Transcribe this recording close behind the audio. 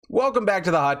Welcome back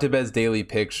to the Hot Tip Bets Daily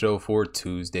Pick Show for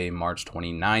Tuesday, March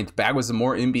 29th. Back with some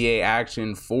more NBA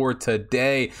action for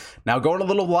today. Now going a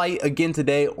little light again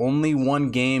today, only one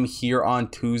game here on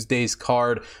Tuesday's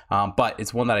card, but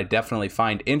it's one that I definitely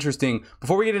find interesting.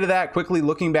 Before we get into that, quickly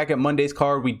looking back at Monday's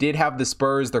card, we did have the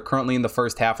Spurs. They're currently in the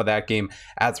first half of that game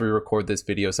as we record this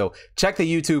video. So check the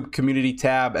YouTube community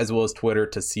tab as well as Twitter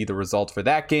to see the results for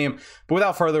that game. But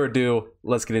without further ado,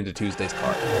 let's get into Tuesday's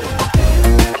card.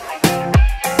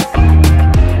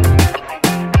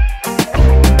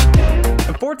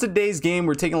 For today's game,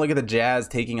 we're taking a look at the Jazz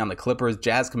taking on the Clippers.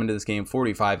 Jazz come into this game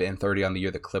 45-30 on the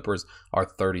year. The Clippers are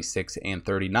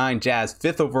 36-39. Jazz,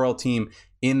 5th overall team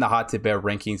in the Hot Tip Bet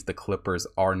rankings. The Clippers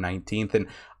are 19th. And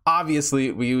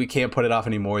obviously, we can't put it off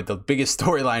anymore. The biggest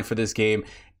storyline for this game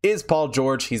is Paul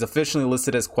George. He's officially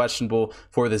listed as questionable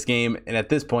for this game. And at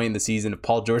this point in the season, if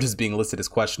Paul George is being listed as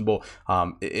questionable,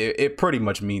 it pretty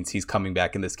much means he's coming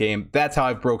back in this game. That's how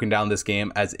I've broken down this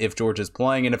game, as if George is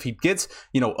playing. And if he gets,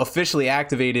 officially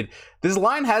activated, this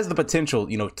line has the potential,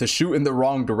 to shoot in the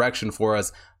wrong direction for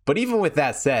us. But even with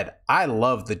that said, I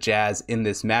love the Jazz in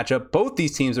this matchup. Both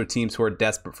these teams are teams who are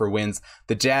desperate for wins.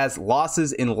 The Jazz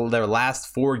losses in their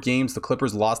last 4 games. The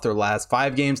Clippers lost their last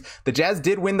 5 games. The Jazz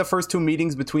did win the first 2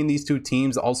 meetings between these two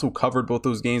teams, also covered both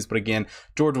those games. But again,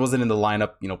 George wasn't in the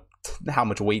lineup. How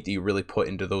much weight do you really put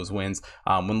into those wins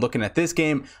when looking at this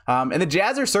game? And the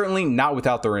Jazz are certainly not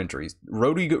without their injuries.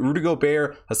 Rudy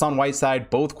Gobert, Hassan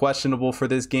Whiteside, both questionable for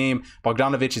this game.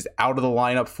 Bogdanovic is out of the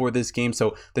lineup for this game.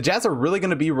 So the Jazz are really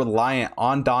going to be reliant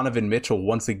on Donovan Mitchell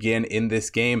once again in this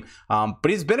game. But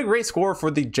he's been a great scorer for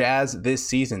the Jazz this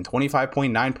season.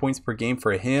 25.9 points per game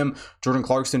for him. Jordan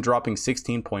Clarkson dropping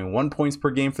 16.1 points per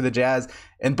game for the Jazz.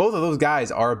 And both of those guys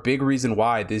are a big reason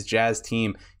why this Jazz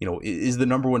team, is the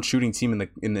number one shooting team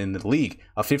in the league.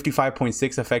 A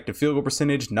 55.6 effective field goal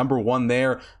percentage, number 1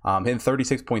 there, hitting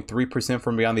 36.3%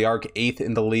 from beyond the arc, 8th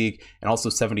in the league, and also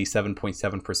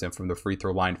 77.7% from the free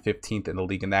throw line, 15th in the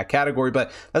league in that category.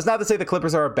 But that's not to say the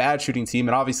Clippers are a bad shooting team,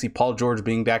 and obviously Paul George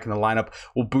being back in the lineup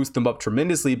will boost them up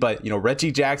tremendously. But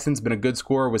Reggie Jackson's been a good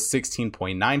scorer with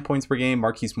 16.9 points per game.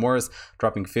 Marquise Morris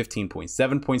dropping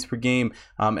 15.7 points per game,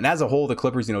 and as a whole, the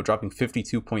Clippers, dropping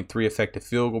 52.3 effective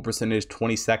field goal percentage,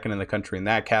 22nd in the country in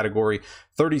that category,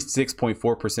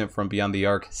 36.4% from beyond the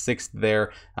arc, 6th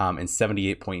there, and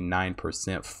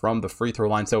 78.9% from the free throw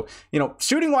line. So,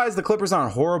 shooting wise, the Clippers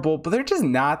aren't horrible, but they're just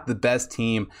not the best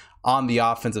team on the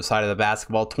offensive side of the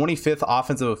basketball. 25th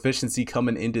offensive efficiency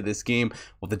coming into this game.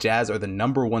 Well, the Jazz are the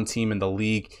number 1 team in the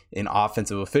league in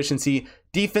offensive efficiency.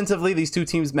 Defensively, these two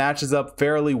teams matches up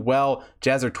fairly well.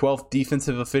 Jazz are 12th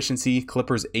defensive efficiency,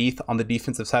 Clippers 8th on the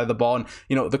defensive side of the ball. And,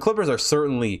 the Clippers are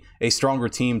certainly a stronger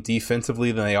team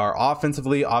defensively than they are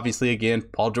offensively. Obviously, again,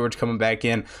 Paul George coming back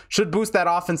in should boost that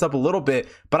offense up a little bit,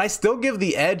 but I still give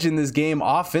the edge in this game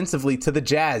offensively to the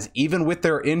Jazz. Even with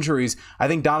their injuries, I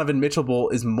think Donovan Mitchell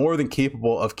is more than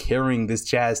capable of carrying this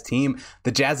Jazz team.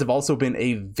 The Jazz have also been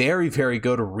a very, very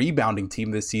good rebounding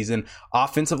team this season,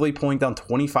 offensively pulling down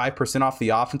 25% off the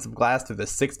offensive glass. They're the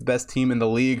 6th best team in the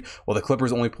league, while the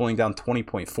Clippers only pulling down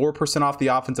 20.4% off the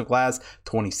offensive glass,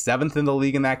 27th in the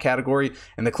league in that category.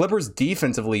 And the Clippers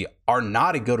defensively are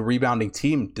not a good rebounding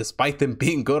team, despite them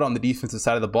being good on the defensive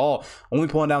side of the ball, only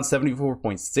pulling down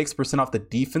 74.6% off the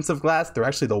defensive glass. They're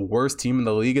actually the worst team in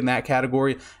the league in that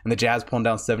category, and the Jazz pulling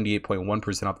down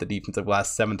 78.1% off the defensive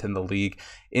glass, 7th in the league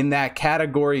in that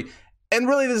category. And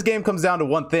really, this game comes down to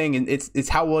one thing, and it's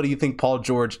how well do you think Paul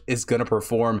George is going to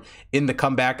perform in the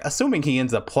comeback, assuming he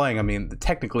ends up playing. I mean,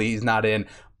 technically he's not in,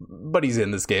 but he's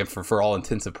in this game for all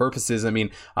intensive purposes. I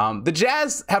mean, the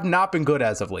Jazz have not been good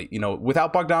as of late.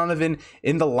 Without Bogdanovic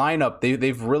in the lineup,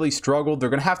 they've really struggled. They're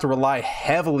going to have to rely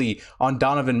heavily on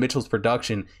Donovan Mitchell's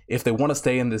production if they want to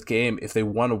stay in this game, if they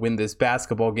want to win this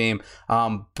basketball game.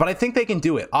 But I think they can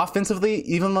do it. Offensively,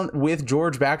 even with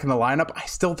George back in the lineup, I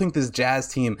still think this Jazz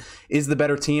team is the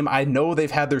better team. I know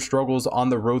they've had their struggles on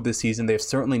the road this season. They've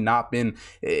certainly not been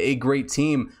a great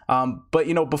team. But,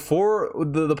 before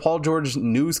the Paul George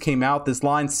news came out, this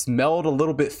line smelled a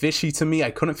little bit fishy to me.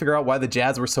 I couldn't figure out why the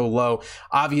Jazz were so low.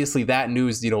 Obviously that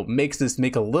news, makes this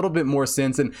make a little bit more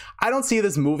sense, and I don't see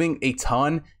this moving a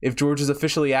ton if George is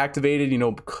officially activated.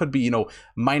 Could be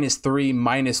 -3,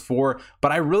 -4,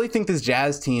 but I really think this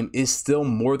Jazz team is still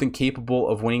more than capable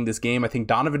of winning this game. I think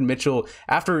Donovan Mitchell,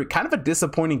 after kind of a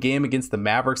disappointing game against the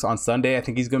Mavericks on Sunday, I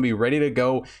think he's going to be ready to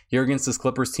go here against this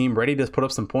Clippers team, ready to put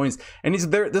up some points, and he's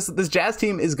there. This Jazz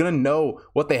team is going to know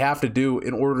what they have to do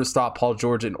in order to stop Paul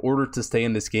George, in order to stay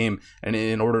in this game, and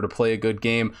in order to play a good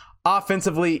game.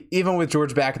 Offensively, even with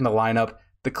George back in the lineup,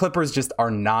 The Clippers just are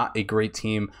not a great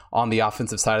team on the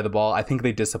offensive side of the ball. I think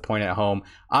they disappoint at home.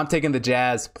 I'm taking the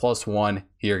Jazz +1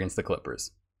 here against the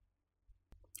Clippers.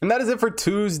 And that is it for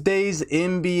Tuesday's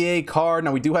NBA card.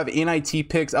 Now, we do have NIT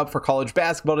picks up for college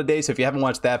basketball today, so if you haven't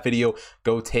watched that video,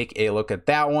 go take a look at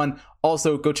that one.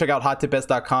 Also, go check out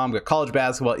hottipbets.com. Got college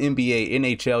basketball, NBA,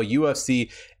 NHL,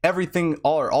 UFC, everything,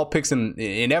 all picks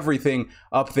in everything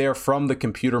up there from the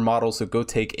computer model, so go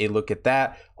take a look at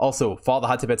that. Also, follow the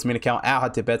Hot Tip Bets main account at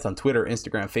Hot Tip Bets on Twitter,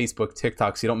 Instagram, Facebook,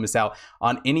 TikTok, so you don't miss out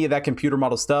on any of that computer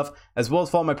model stuff, as well as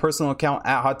follow my personal account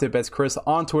at Hot Tip Bets Chris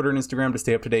on Twitter and Instagram to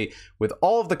stay up to date with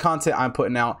all of the content I'm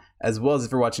putting out, as well as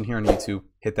if you're watching here on YouTube,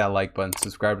 hit that like button,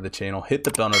 subscribe to the channel, hit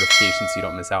the bell notification so you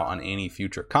don't miss out on any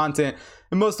future content,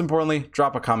 and most importantly,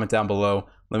 drop a comment down below.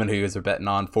 Let me know who you guys are betting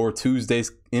on for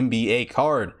Tuesday's NBA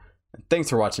card. And thanks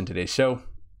for watching today's show.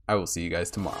 I will see you guys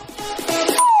tomorrow.